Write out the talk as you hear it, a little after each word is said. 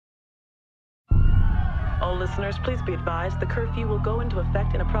All listeners, please be advised the curfew will go into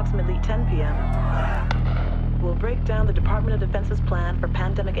effect in approximately 10 p.m. We'll break down the Department of Defense's plan for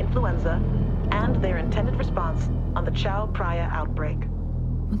pandemic influenza and their intended response on the Chao Phraya outbreak.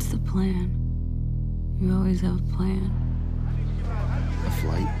 What's the plan? You always have a plan. A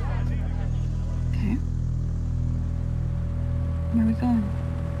flight. Okay. Where are we going?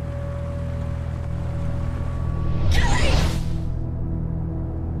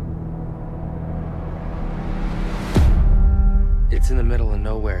 It's in the middle of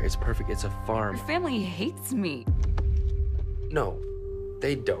nowhere. It's perfect. It's a farm. Your family hates me. No,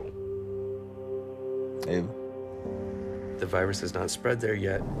 they don't. Ava? The virus has not spread there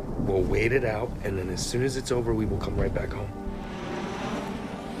yet. We'll wait it out, and then as soon as it's over, we will come right back home.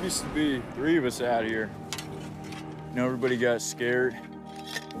 Used to be 3 of us out here. You know, everybody got scared.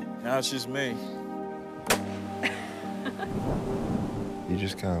 Now it's just me. You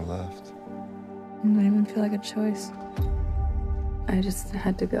just kind of left. I don't even feel like a choice. I just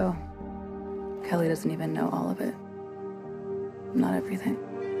had to go. Kelly doesn't even know all of it. Not everything.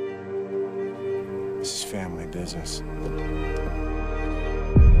 This is family business.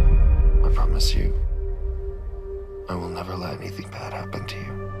 I promise you, I will never let anything bad happen to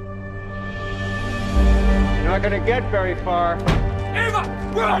you. You're not gonna get very far. Ava,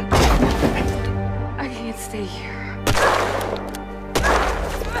 run! I can't stay here.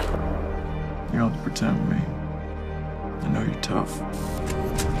 You don't have to pretend with me. I know you're tough.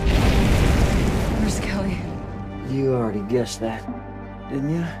 Where's Kelly? You already guessed that, didn't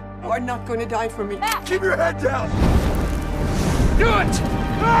you? You are not going to die for me. Keep your head down! Do it!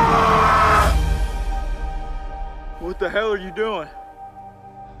 Ah! What the hell are you doing?